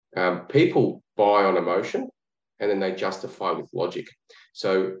People buy on emotion and then they justify with logic.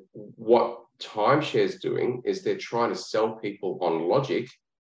 So what timeshare's doing is they're trying to sell people on logic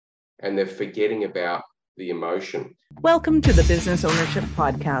and they're forgetting about the emotion. Welcome to the Business Ownership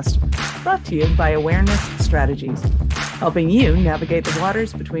Podcast, brought to you by Awareness Strategies, helping you navigate the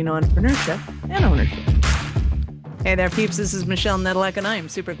waters between entrepreneurship and ownership. Hey there, peeps. This is Michelle Nedelec, and I am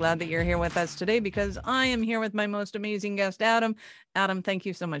super glad that you're here with us today because I am here with my most amazing guest, Adam. Adam, thank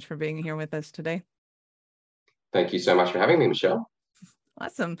you so much for being here with us today. Thank you so much for having me, Michelle.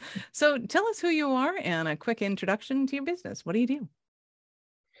 Awesome. So tell us who you are and a quick introduction to your business. What do you do?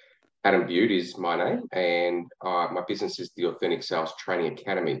 Adam Bude is my name, and my business is the Authentic Sales Training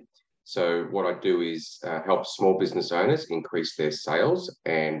Academy. So what I do is help small business owners increase their sales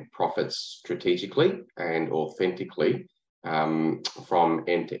and profits strategically and authentically from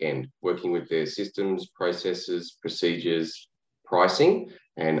end to end, working with their systems, processes, procedures, pricing,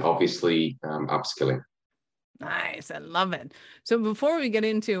 and obviously upskilling. Nice. I love it. So before we get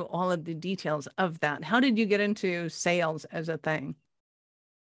into all of the details of that, how did you get into sales as a thing?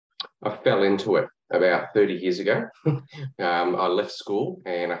 I fell into it about 30 years ago. I left school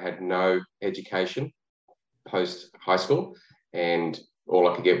and I had no education post high school, and all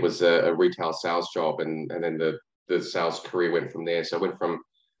I could get was a retail sales job, and then the sales career went from there. So I went from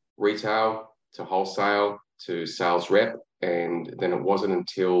retail to wholesale to sales rep, and then it wasn't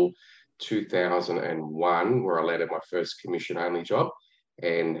until 2001 where I landed my first commission only job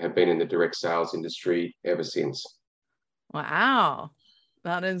and have been in the direct sales industry ever since. Wow.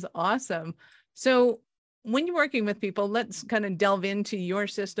 That is awesome. So when you're working with people, let's kind of delve into your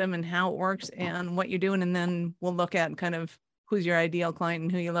system and how it works and what you're doing. And then we'll look at kind of who's your ideal client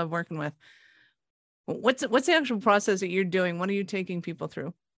and who you love working with. What's the actual process that you're doing? What are you taking people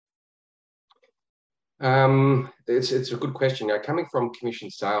through? It's a good question. Now, coming from commission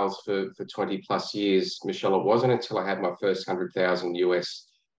sales for 20 plus years, Michelle, it wasn't until I had my first 100,000 US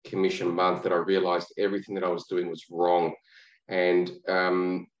commission month that I realized everything that I was doing was wrong. And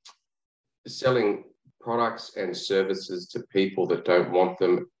selling products and services to people that don't want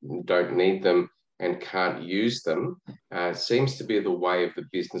them, don't need them, and can't use them seems to be the way of the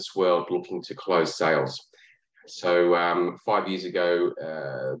business world looking to close sales. So 5 years ago,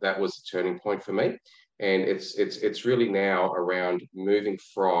 that was a turning point for me. And it's really now around moving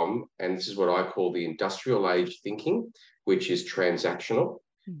from, and this is what I call the industrial age thinking, which is transactional,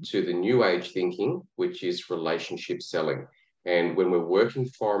 to the new age thinking, which is relationship selling. And when we're working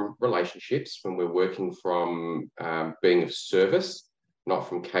from relationships, when we're working from being of service, not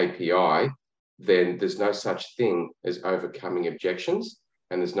from KPI, then there's no such thing as overcoming objections,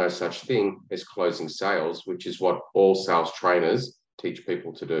 and there's no such thing as closing sales, which is what all sales trainers teach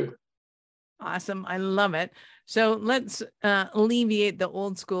people to do. Awesome. I love it. So let's alleviate the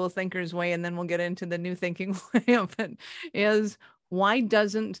old school thinker's way, and then we'll get into the new thinking way of it. Is why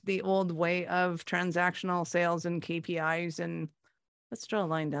doesn't the old way of transactional sales and KPIs, and let's draw a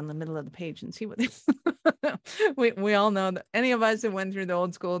line down the middle of the page and see what we all know that any of us that went through the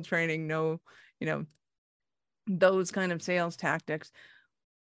old school training know, those kind of sales tactics.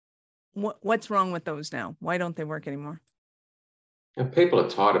 What's wrong with those now? Why don't they work anymore? And people are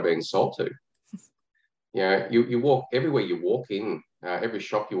tired of being sold to. You walk everywhere you walk in, every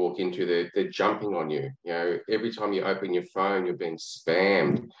shop you walk into, they're jumping on you. Every time you open your phone, you're being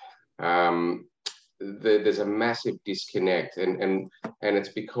spammed. There's a massive disconnect, and it's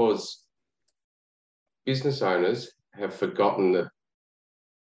because business owners have forgotten that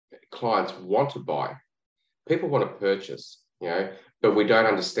clients want to buy. People want to purchase, but we don't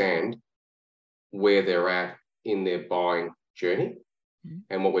understand where they're at in their buying journey.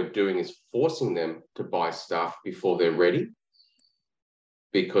 And what we're doing is forcing them to buy stuff before they're ready,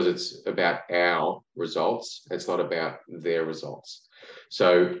 because it's about our results. It's not about their results.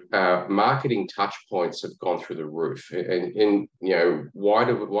 So marketing touch points have gone through the roof. And why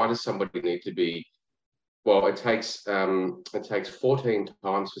does somebody need to be? Well, it takes 14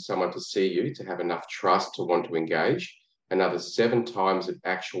 times for someone to see you to have enough trust to want to engage. Another 7 times of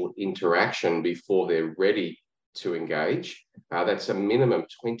actual interaction before they're ready to engage. That's a minimum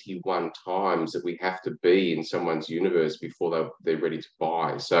 21 times that we have to be in someone's universe before they're ready to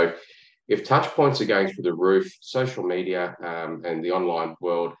buy. So if touch points are going through the roof, social media and the online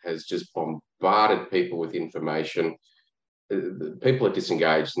world has just bombarded people with information. People are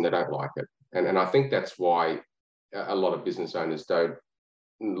disengaged and they don't like it. And I think that's why a lot of business owners don't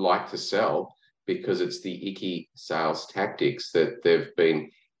like to sell, because it's the icky sales tactics that they've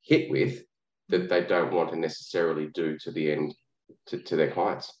been hit with that they don't want to necessarily do to the end to their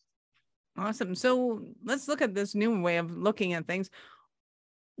clients. Awesome. So let's look at this new way of looking at things.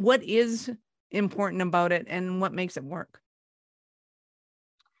 what is important about it and what makes it work?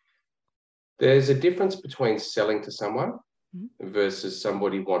 There's a difference between selling to someone Mm-hmm. versus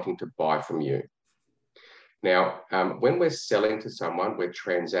somebody wanting to buy from you. Now, when we're selling to someone, we're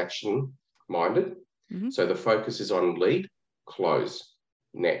transaction minded. Mm-hmm. So the focus is on lead, close,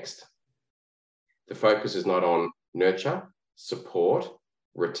 next. The focus is not on nurture, support,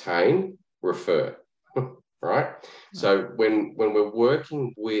 retain, refer. Right? So when we're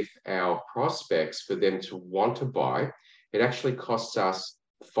working with our prospects for them to want to buy, it actually costs us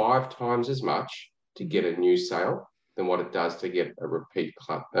 5 times as much to get a new sale than what it does to get a repeat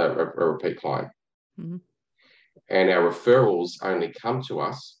client. Mm-hmm. And our referrals only come to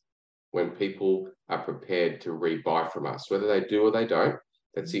us when people are prepared to rebuy from us, whether they do or they don't.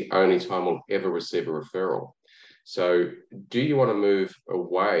 That's the only time we'll ever receive a referral. So do you want to move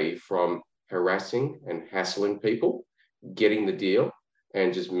away from harassing and hassling people, getting the deal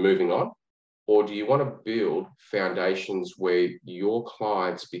and just moving on? Or do you want to build foundations where your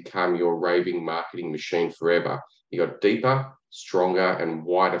clients become your raving marketing machine forever? You got deeper, stronger, and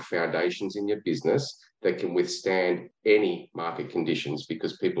wider foundations in your business that can withstand any market conditions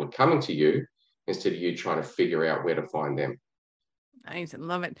because people are coming to you instead of you trying to figure out where to find them. Nice. I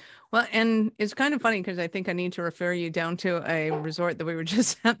love it. Well, and it's kind of funny because I think I need to refer you down to a resort that we were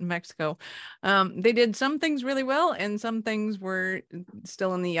just at in Mexico. They did some things really well and some things were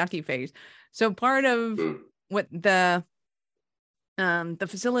still in the yucky phase. So part of what the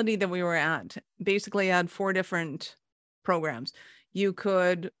facility that we were at basically had 4 different programs. You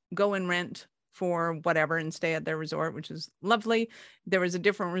could go and rent for whatever and stay at their resort, which is lovely. There was a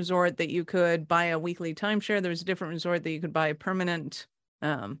different resort that you could buy a weekly timeshare. There was a different resort that you could buy a permanent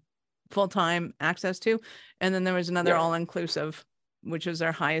full-time access to. And then there was another all-inclusive, which was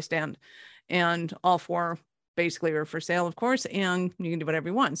their highest end. And all 4 basically were for sale, of course, and you can do whatever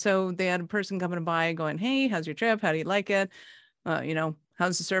you want. So they had a person coming by going, hey, how's your trip? How do you like it?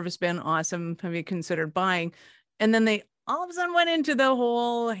 How's the service been? Awesome. Have you considered buying? And then they all of a sudden went into the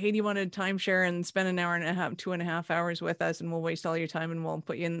whole, hey, do you want a timeshare and spend an hour and a half, 2.5 hours with us, and we'll waste all your time and we'll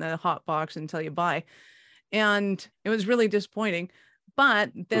put you in the hot box until you buy. And it was really disappointing.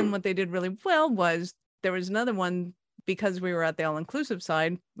 But then what they did really well was there was another one, because we were at the all-inclusive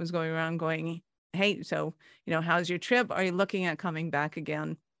side, was going around going, hey, so, how's your trip? Are you looking at coming back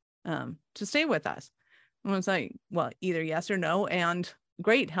again to stay with us? And I was like, well, either yes or no. And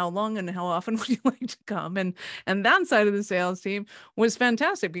great. How long and how often would you like to come? And that side of the sales team was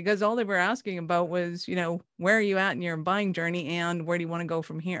fantastic because all they were asking about was, where are you at in your buying journey and where do you want to go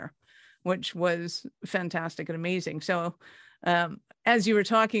from here? Which was fantastic and amazing. So as you were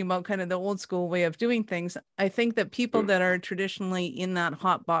talking about kind of the old school way of doing things, I think that people that are traditionally in that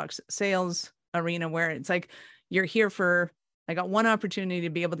hot box sales arena where it's like, you're here for, I got one opportunity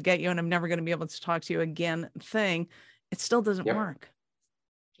to be able to get you and I'm never going to be able to talk to you again thing, it still doesn't work.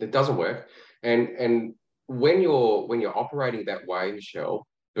 It doesn't work. And when you're operating that way, Michelle,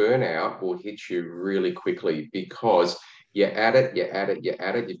 burnout will hit you really quickly because you're at it.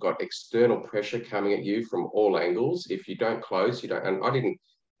 You've got external pressure coming at you from all angles. If you don't close, you don't. And I didn't,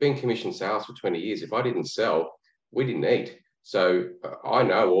 been commission sales for 20 years. If I didn't sell, we didn't eat. So I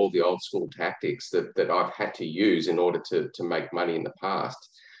know all the old school tactics that I've had to use in order to make money in the past.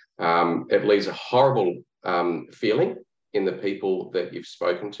 It leaves a horrible feeling in the people that you've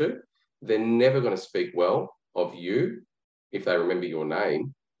spoken to. They're never going to speak well of you if they remember your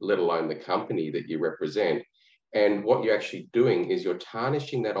name, let alone the company that you represent. And what you're actually doing is you're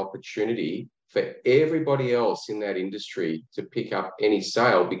tarnishing that opportunity for everybody else in that industry to pick up any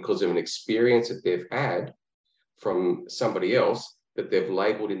sale because of an experience that they've had from somebody else that they've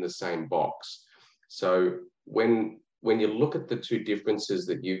labeled in the same box. So when you look at the 2 differences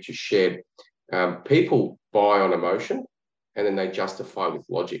that you've just shared, people buy on emotion and then they justify with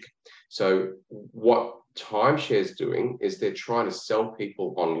logic. So what timeshare's doing is they're trying to sell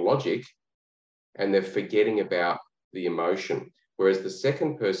people on logic and they're forgetting about the emotion. Whereas the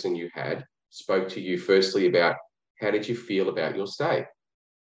second person you had spoke to you firstly about how did you feel about your stay?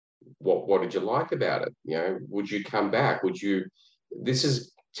 What did you like about it? Would you come back? This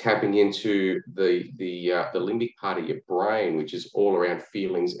is tapping into the limbic part of your brain, which is all around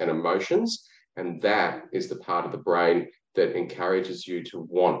feelings and emotions. And that is the part of the brain that encourages you to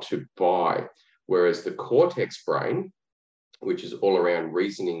want to buy. Whereas the cortex brain, which is all around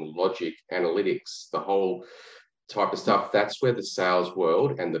reasoning, logic, analytics, the whole type of stuff, that's where the sales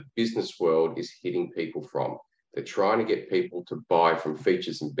world and the business world is hitting people from. They're trying to get people to buy from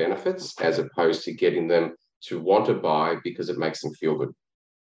features and benefits as opposed to getting them to want to buy because it makes them feel good.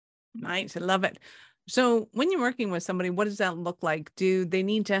 Nice. I love it. So when you're working with somebody, what does that look like? Do they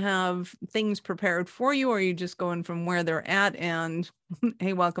need to have things prepared for you, or are you just going from where they're at and,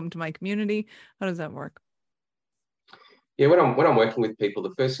 hey, welcome to my community? How does that work? Yeah, when I'm working with people,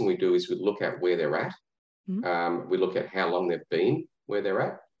 the first thing we do is we look at where they're at. Mhm. We look at how long they've been where they're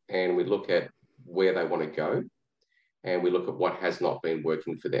at, and we look at where they want to go, and we look at what has not been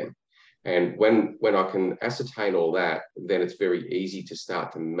working for them. And when I can ascertain all that, then it's very easy to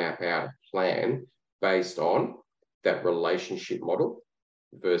start to map out a plan based on that relationship model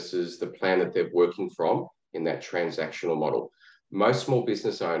versus the plan that they're working from in that transactional model. Most small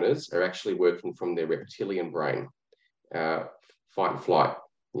business owners are actually working from their reptilian brain, uh, fight and flight.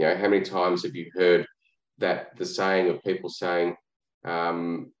 You know, how many times have you heard that the saying of people saying,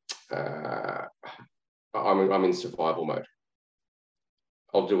 um, uh, I'm in survival mode.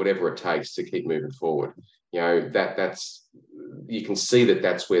 I'll do whatever it takes to keep moving forward. You know, that's you can see that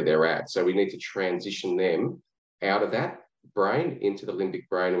that's where they're at. So we need to transition them out of that brain into the limbic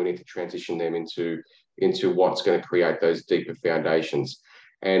brain. And we need to transition them into what's going to create those deeper foundations.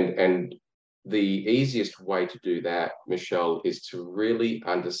 And the easiest way to do that, Michelle, is to really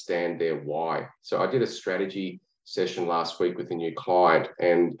understand their why. So I did a strategy session last week with a new client,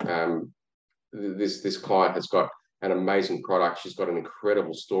 and this client has got an amazing product. She's got an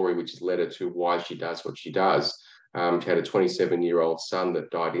incredible story, which has led her to why she does what she does. She had a 27-year-old son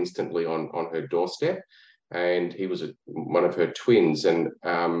that died instantly on her doorstep, and he was one of her twins. And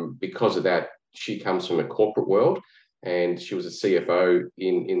because of that, she comes from a corporate world, and she was a CFO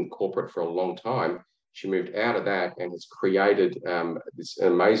in corporate for a long time. She moved out of that and has created this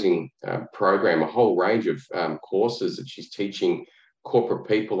amazing program, a whole range of courses that she's teaching corporate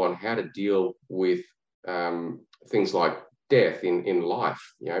people on how to deal with things like death in life,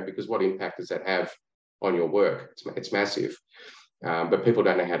 you know, because what impact does that have on your work? It's massive. But people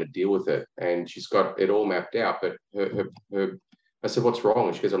don't know how to deal with it. And she's got it all mapped out. But I said, what's wrong?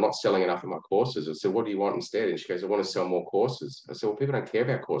 And she goes, I'm not selling enough of my courses. I said, what do you want instead? And she goes, I want to sell more courses. I said, well, people don't care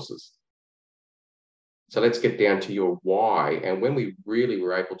about courses. So let's get down to your why. And when we really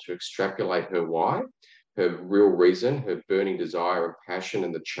were able to extrapolate her why, her real reason, her burning desire and passion,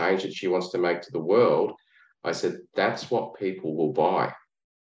 and the change that she wants to make to the world, I said, that's what people will buy.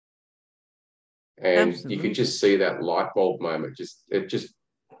 And you could Absolutely. just see that light bulb moment. It just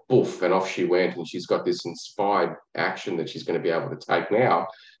boof, and off she went. And she's got this inspired action that she's going to be able to take now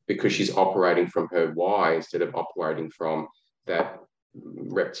because she's operating from her why instead of operating from that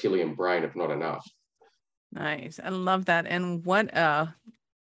reptilian brain of not enough. Nice. I love that. And what a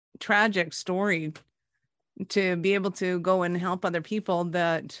tragic story to be able to go and help other people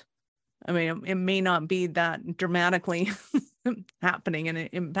that, I mean, it may not be that dramatically happening and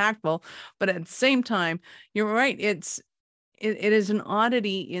impactful, but at the same time, you're right. It is an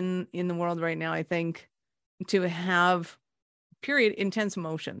oddity in the world right now, I think, to have period intense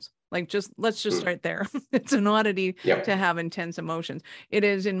emotions. Like let's just Mm. start there. It's an oddity to Yep. have intense emotions. It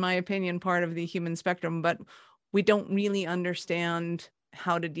is, in my opinion, part of the human spectrum, but we don't really understand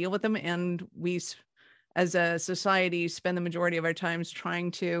how to deal with them. And as a society, spend the majority of our times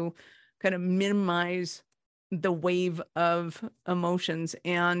trying to kind of minimize the wave of emotions.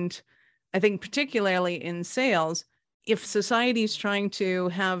 And I think particularly in sales, if society is trying to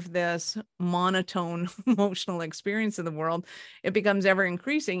have this monotone emotional experience of the world, it becomes ever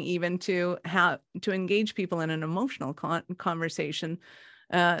increasing even to have to engage people in an emotional conversation,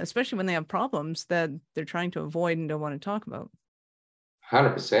 especially when they have problems that they're trying to avoid and don't want to talk about.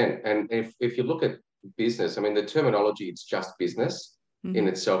 100%. And if you look at business, I mean, the terminology, it's just business in Hmm.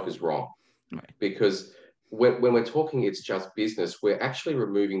 itself is wrong Right. because when we're talking it's just business, we're actually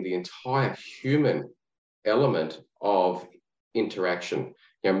removing the entire human element of interaction.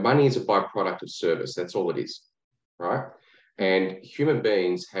 You know, money is a byproduct of service. That's all it is, right? Right. And human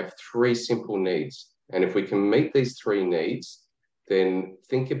beings have three simple needs. And if we can meet these three needs, then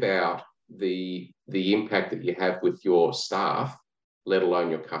think about the impact that you have with your staff, let alone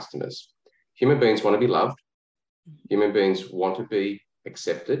your customers. Human beings want to be loved. Human beings want to be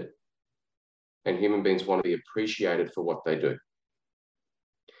accepted, and human beings want to be appreciated for what they do.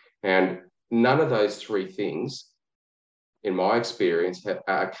 And none of those three things, in my experience,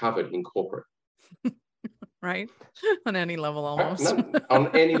 are covered in corporate. Right. On any level, Right? almost. No,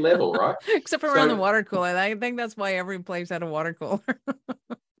 on any level, right? Except for around the So water cooler. I think that's why every place had a water cooler.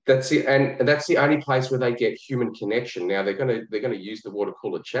 that's the only place where they get human connection. Now they're gonna use the water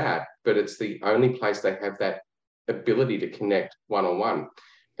cooler chat, but it's the only place they have that ability to connect one on one.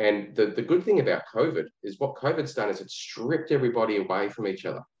 And the good thing about COVID is what COVID's done is it's stripped everybody away from each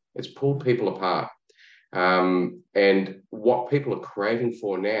other. It's pulled people apart. And what people are craving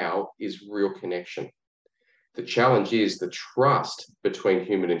for now is real connection. The challenge is the trust between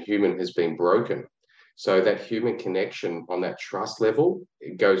human and human has been broken. So that human connection on that trust level,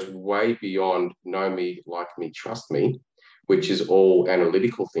 it goes way beyond know me, like me, trust me, which is all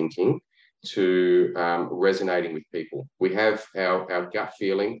analytical thinking, to resonating with people. We have our gut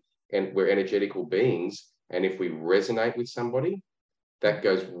feeling and we're energetical beings. And if we resonate with somebody, that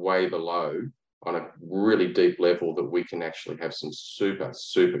goes way below on a really deep level that we can actually have some super,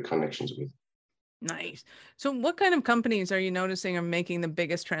 super connections with. Nice. So what kind of companies are you noticing are making the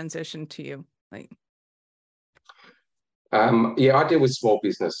biggest transition to you? Like, yeah, I deal with small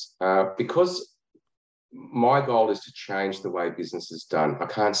business because my goal is to change the way business is done. I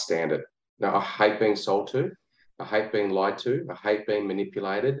can't stand it. Now, I hate being sold to. I hate being lied to. I hate being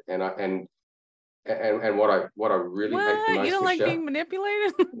manipulated. And what I really hate the what? You most, don't like Michelle. being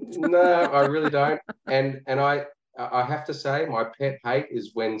manipulated? No, I really don't. And I have to say, my pet hate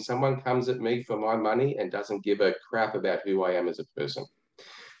is when someone comes at me for my money and doesn't give a crap about who I am as a person.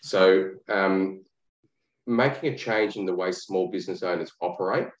 So making a change in the way small business owners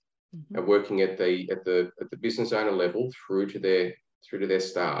operate, working at the business owner level through to their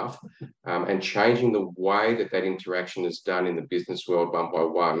staff, and changing the way that interaction is done in the business world one by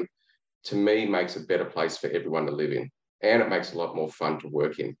one, to me makes a better place for everyone to live in, and it makes a lot more fun to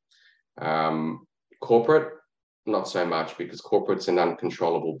work in. Corporate, not so much, because corporate's an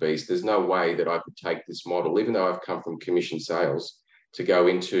uncontrollable beast. There's no way that I could take this model, even though I've come from commission sales, to go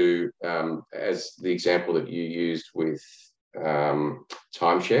into, as the example that you used with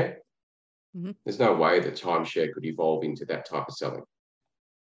timeshare. There's no way that timeshare could evolve into that type of selling.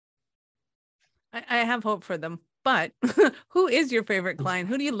 I have hope for them, but who is your favorite client?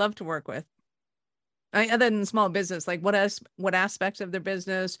 Who do you love to work with? Other than small business, like what aspects of their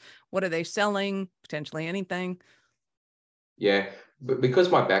business? What are they selling? Potentially anything. Yeah, but because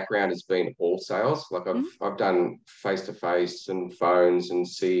my background has been all sales, like I've done face to face and phones and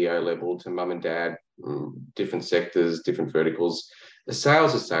CEO level to mum and dad, different sectors, different verticals. The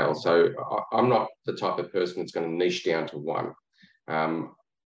sales is sales, so I'm not the type of person that's going to niche down to one.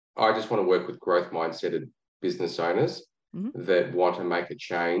 I just want to work with growth mindseted business owners that want to make a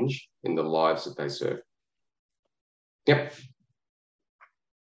change in the lives that they serve. Yep.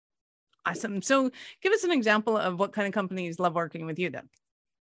 Awesome. So give us an example of what kind of companies love working with you then.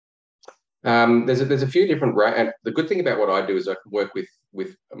 There's a few different, and the good thing about what I do is I can work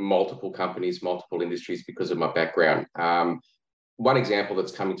with multiple companies, multiple industries because of my background. One example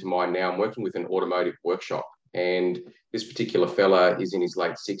that's coming to mind now, I'm working with an automotive workshop, and this particular fella is in his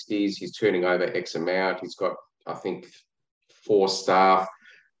late 60s. He's turning over X amount. He's got, I think, 4 staff,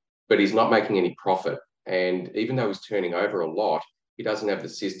 but he's not making any profit. And even though he's turning over a lot, he doesn't have the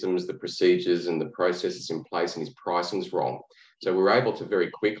systems, the procedures, and the processes in place, and his pricing's wrong. So we were able to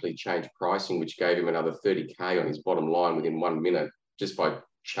very quickly change pricing, which gave him another 30K on his bottom line within 1 minute, just by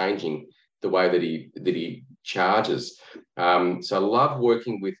changing the way that he charges. So I love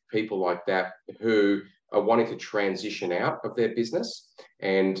working with people like that who are wanting to transition out of their business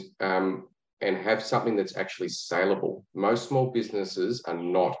and have something that's actually saleable. Most small businesses are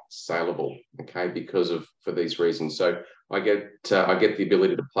not saleable, okay, for these reasons. So I get the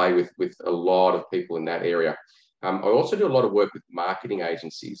ability to play with a lot of people in that area. I also do a lot of work with marketing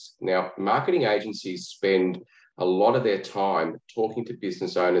agencies. Now, marketing agencies spend a lot of their time talking to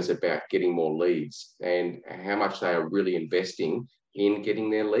business owners about getting more leads and how much they are really investing in getting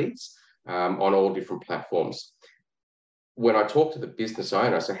their leads on all different platforms. When I talk to the business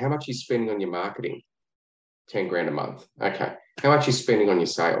owner, I say, how much are you spending on your marketing? 10 grand a month. Okay. How much are you spending on your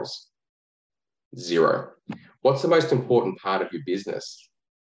sales? 0. What's the most important part of your business?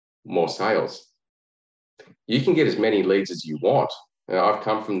 More sales. You can get as many leads as you want. Now, I've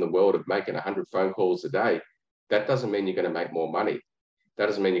come from the world of making 100 phone calls a day. That doesn't mean you're going to make more money. That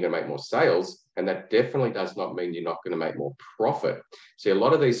doesn't mean you're going to make more sales. And that definitely does not mean you're not going to make more profit. See, a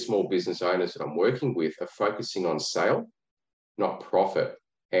lot of these small business owners that I'm working with are focusing on sale, not profit.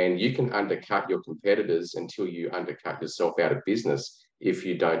 And you can undercut your competitors until you undercut yourself out of business if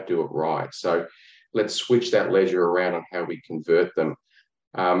you don't do it right. So let's switch that ledger around on how we convert them.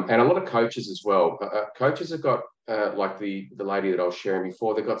 And a lot of coaches as well. Coaches have got, like the lady that I was sharing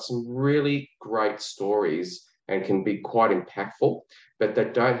before, they've got some really great stories and can be quite impactful, but they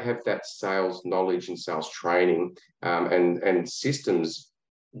don't have that sales knowledge and sales training and systems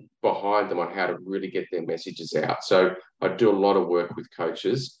behind them on how to really get their messages out. So I do a lot of work with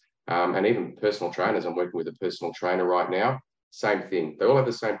coaches and even personal trainers. I'm working with a personal trainer right now. Same thing. They all have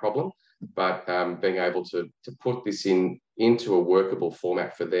the same problem, but being able to put this into a workable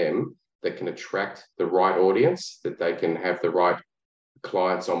format for them that can attract the right audience, that they can have the right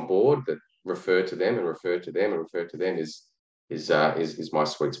clients on board that refer to them and refer to them and refer to them is my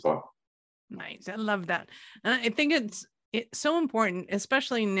sweet spot. Nice. I love that. And I think it's so important,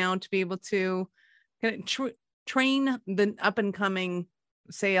 especially now, to be able to kind of train the up and coming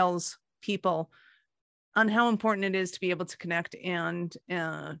sales people on how important it is to be able to connect and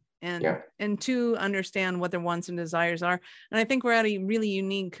to understand what their wants and desires are. And I think we're at a really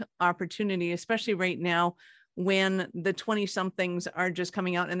unique opportunity, especially right now, when the 20 somethings are just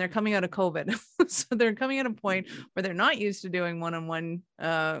coming out, and they're coming out of COVID. So they're coming at a point where they're not used to doing one-on-one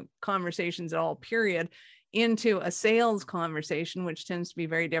conversations at all, period, into a sales conversation, which tends to be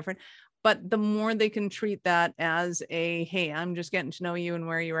very different. But the more they can treat that as a, hey, I'm just getting to know you and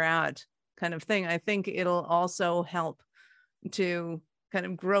where you're at kind of thing, I think it'll also help to kind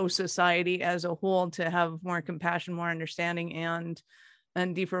of grow society as a whole, to have more compassion, more understanding, and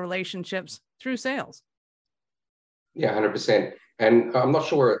deeper relationships through sales. Yeah, 100%. And I'm not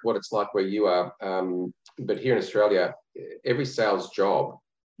sure what it's like where you are, but here in Australia, every sales job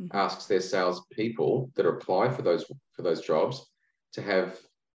asks their sales people that are applying for those jobs to have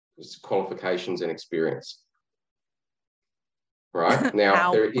qualifications and experience. Right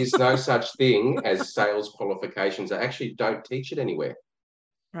now, there is no such thing as sales qualifications. They actually don't teach it anywhere.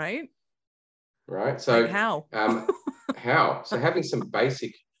 Right. So like how? How? So having some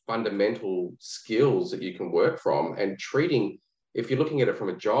basic fundamental skills that you can work from, and treating, if you're looking at it from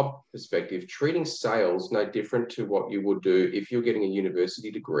a job perspective, treating sales no different to what you would do if you're getting a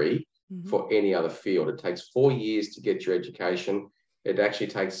university degree for any other field. It takes 4 years to get your education. It actually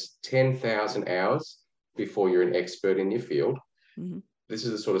takes 10,000 hours before you're an expert in your field. This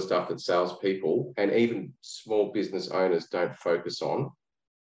is the sort of stuff that salespeople and even small business owners don't focus on,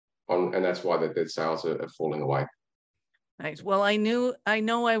 and that's why their sales are falling away. Nice. Well,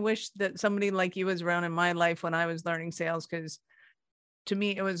 I wish that somebody like you was around in my life when I was learning sales, because to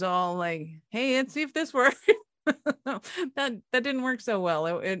me it was all like, hey, let's see if this works. that didn't work so well.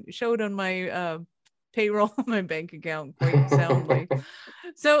 It showed on my payroll, my bank account quite soundly.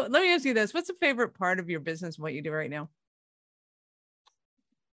 So let me ask you this: what's the favorite part of your business, what you do right now?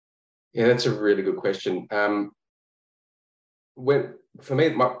 Yeah, that's a really good question. For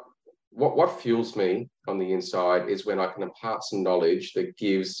me, what fuels me on the inside is when I can impart some knowledge that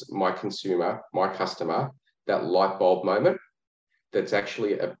gives my customer, that light bulb moment that's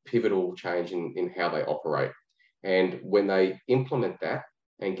actually a pivotal change in how they operate. And when they implement that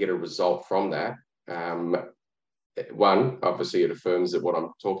and get a result from that, one, obviously it affirms that what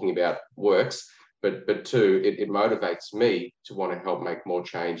I'm talking about works, but two, it motivates me to want to help make more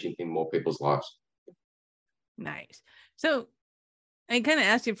change in more people's lives. Nice. So I kind of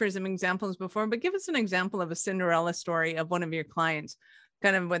asked you for some examples before, but give us an example of a Cinderella story of one of your clients,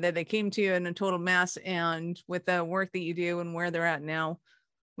 kind of whether they came to you in a total mess, and with the work that you do and where they're at now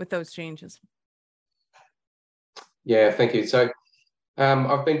with those changes. Yeah, thank you. So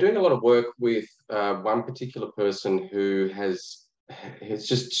I've been doing a lot of work with one particular person who has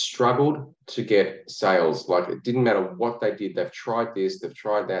just struggled to get sales. Like, it didn't matter what they did. They've tried this, they've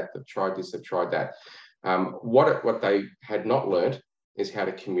tried that, they've tried this, they've tried that. What they had not learned is how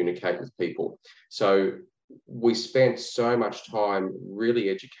to communicate with people. So we spent so much time really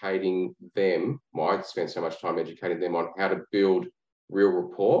educating them. I spent so much time educating them on how to build real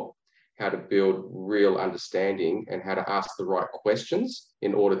rapport, how to build real understanding, and how to ask the right questions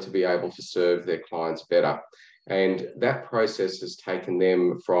in order to be able to serve their clients better. And that process has taken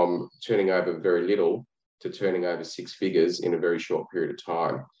them from turning over very little to turning over 6 figures in a very short period of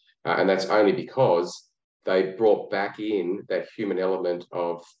time. And that's only because they brought back in that human element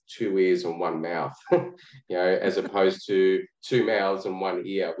of 2 ears and 1 mouth, as opposed to 2 mouths and 1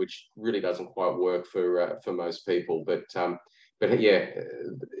 ear, which really doesn't quite work for most people. But yeah,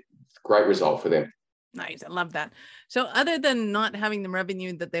 great result for them. Nice. I love that. So other than not having the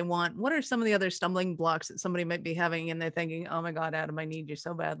revenue that they want, what are some of the other stumbling blocks that somebody might be having and they're thinking, oh my God, Adam, I need you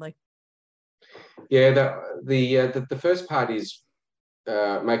so badly? Yeah, the first part is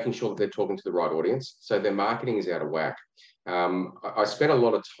making sure that they're talking to the right audience. So their marketing is out of whack. I spent a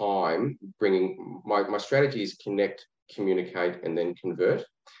lot of time bringing my strategy is connect, communicate, and then convert.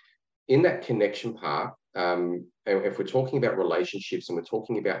 In that connection part, and if we're talking about relationships and we're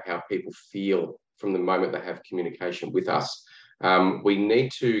talking about how people feel from the moment they have communication with us, we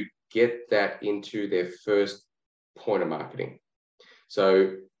need to get that into their first point of marketing.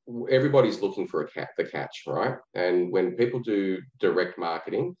 So everybody's looking for the catch, right? And when people do direct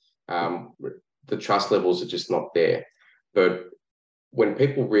marketing, the trust levels are just not there. But when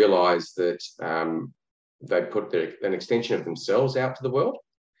people realize that they put an extension of themselves out to the world,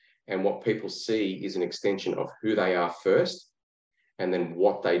 And what people see is an extension of who they are first and then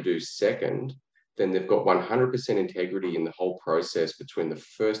what they do second. Then they've got 100% integrity in the whole process between the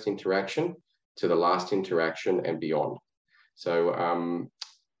first interaction to the last interaction and beyond. So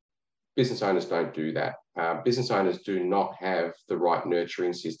business owners don't do that. Business owners do not have the right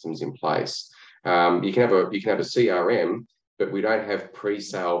nurturing systems in place. You can have a CRM, but we don't have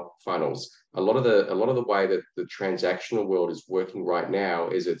pre-sale funnels. A lot of the way that the transactional world is working right now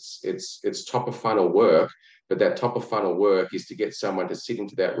is it's top of funnel work, but that top of funnel work is to get someone to sit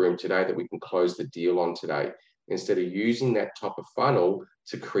into that room today that we can close the deal on today, instead of using that top of funnel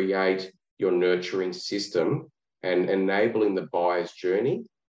to create your nurturing system and enabling the buyer's journey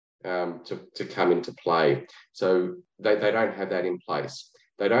to come into play. So they don't have that in place.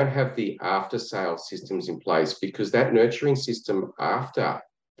 They don't have the after sale systems in place, because that nurturing system after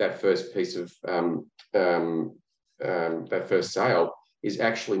that first piece of that first sale is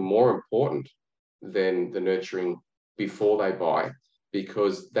actually more important than the nurturing before they buy,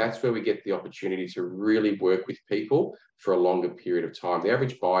 because that's where we get the opportunity to really work with people for a longer period of time. The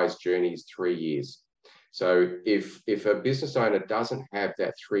average buyer's journey is 3 years. So if a business owner doesn't have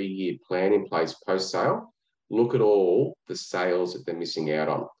that 3-year plan in place post-sale, look at all the sales that they're missing out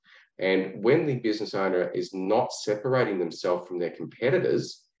on. And when the business owner is not separating themselves from their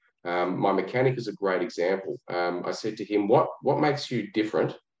competitors, my mechanic is a great example. I said to him, what makes you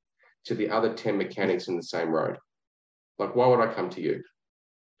different to the other 10 mechanics in the same road? Like, why would I come to you?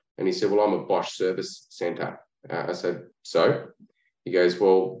 And he said, well, I'm a Bosch service center. I said, so? He goes,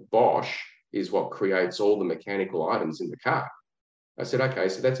 well, Bosch is what creates all the mechanical items in the car. I said, okay,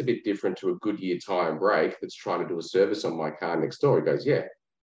 so that's a bit different to a Goodyear tire and brake that's trying to do a service on my car next door. He goes, yeah.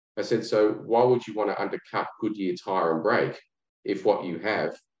 I said, so why would you want to undercut Goodyear tire and brake if what you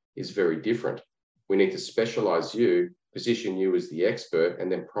have is very different? We need to specialize you, position you as the expert,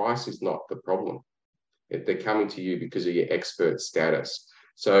 and then price is not the problem. They're coming to you because of your expert status.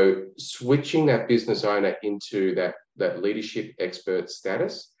 So switching that business owner into that leadership expert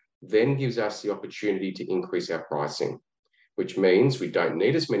status then gives us the opportunity to increase our pricing, which means we don't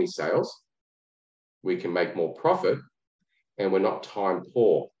need as many sales, we can make more profit, and we're not time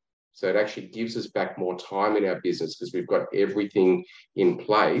poor. So it actually gives us back more time in our business because we've got everything in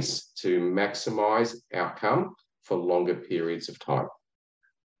place to maximize outcome for longer periods of time.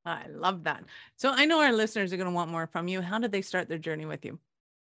 I love that. So I know our listeners are going to want more from you. How did they start their journey with you?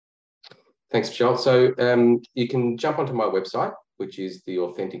 Thanks, Michelle. So you can jump onto my website, which is the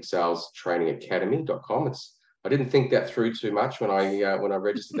AuthenticSalesTrainingAcademy.com. I didn't think that through too much when I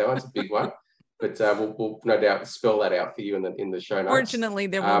registered that one. It's a big one, but we'll no doubt spell that out for you in the show notes. Fortunately,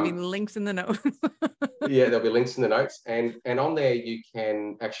 there will be links in the notes. Yeah, there'll be links in the notes, and on there you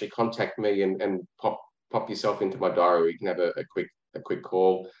can actually contact me and pop yourself into my diary. You can have a quick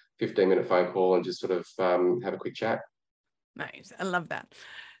call, 15-minute phone call, and just sort of have a quick chat. Nice, I love that.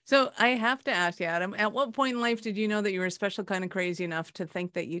 So I have to ask you, Adam, at what point in life did you know that you were a special kind of crazy enough to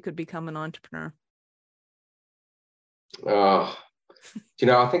think that you could become an entrepreneur? I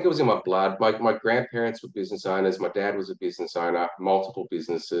think it was in my blood. My grandparents were business owners. My dad was a business owner, multiple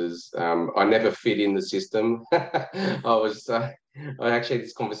businesses. I never fit in the system. I actually had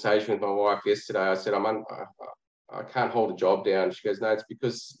this conversation with my wife yesterday. I said, I can't hold a job down. She goes, no, it's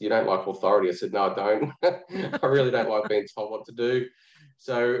because you don't like authority. I said, no, I don't. I really don't like being told what to do.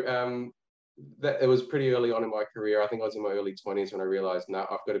 So it was pretty early on in my career. I think I was in my early 20s when I realized, no,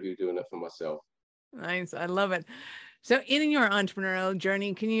 I've got to be doing it for myself. Nice. I love it. So in your entrepreneurial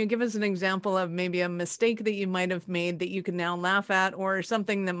journey, can you give us an example of maybe a mistake that you might have made that you can now laugh at, or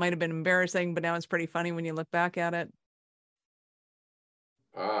something that might have been embarrassing, but now it's pretty funny when you look back at it?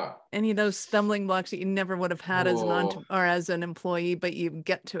 Any of those stumbling blocks that you never would have had as an or as an employee, but you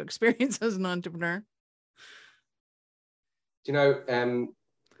get to experience as an entrepreneur? Yeah,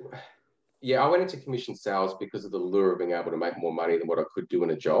 I went into commission sales because of the lure of being able to make more money than what I could do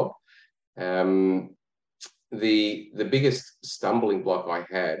in a job. The biggest stumbling block I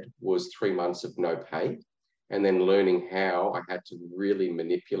had was 3 months of no pay, and then learning how I had to really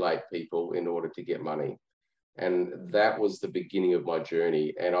manipulate people in order to get money. And that was the beginning of my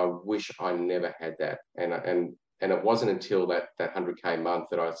journey. And I wish I never had that. And it wasn't until that 100K month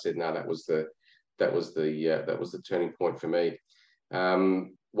that I said, no, that was the turning point for me.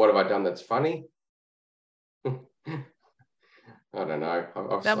 What have I done that's funny? I don't know.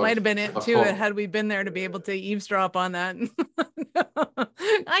 That might have been it too. Had we been there to be able to eavesdrop on that.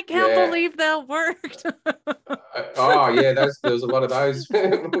 I can't believe that worked. Oh yeah, there was a lot of those.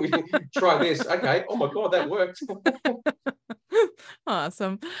 Try this. Okay. Oh my God, that worked.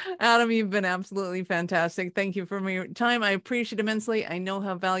 Awesome. Adam, you've been absolutely fantastic. Thank you for your time. I appreciate it immensely. I know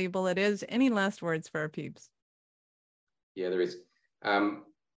how valuable it is. Any last words for our peeps? Yeah, there is.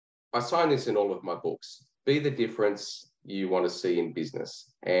 I sign this in all of my books. Be the difference you want to see in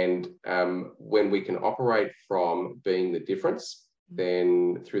business. And when we can operate from being the difference,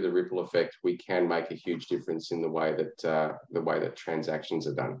 then through the ripple effect, we can make a huge difference in the way that transactions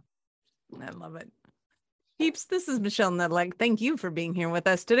are done. I love it. Peeps, this is Michelle Nedlek. Thank you for being here with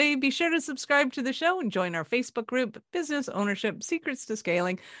us today. Be sure to subscribe to the show and join our Facebook group, Business Ownership Secrets to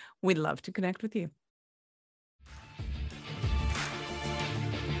Scaling. We'd love to connect with you.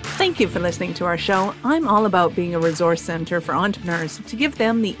 Thank you for listening to our show. I'm all about being a resource center for entrepreneurs to give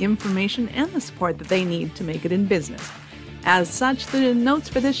them the information and the support that they need to make it in business. As such, the notes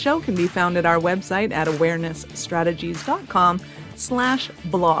for this show can be found at our website at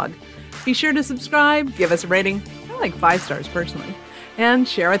awarenessstrategies.com/blog. Be sure to subscribe, give us a rating. I like 5 stars personally, and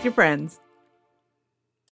share with your friends.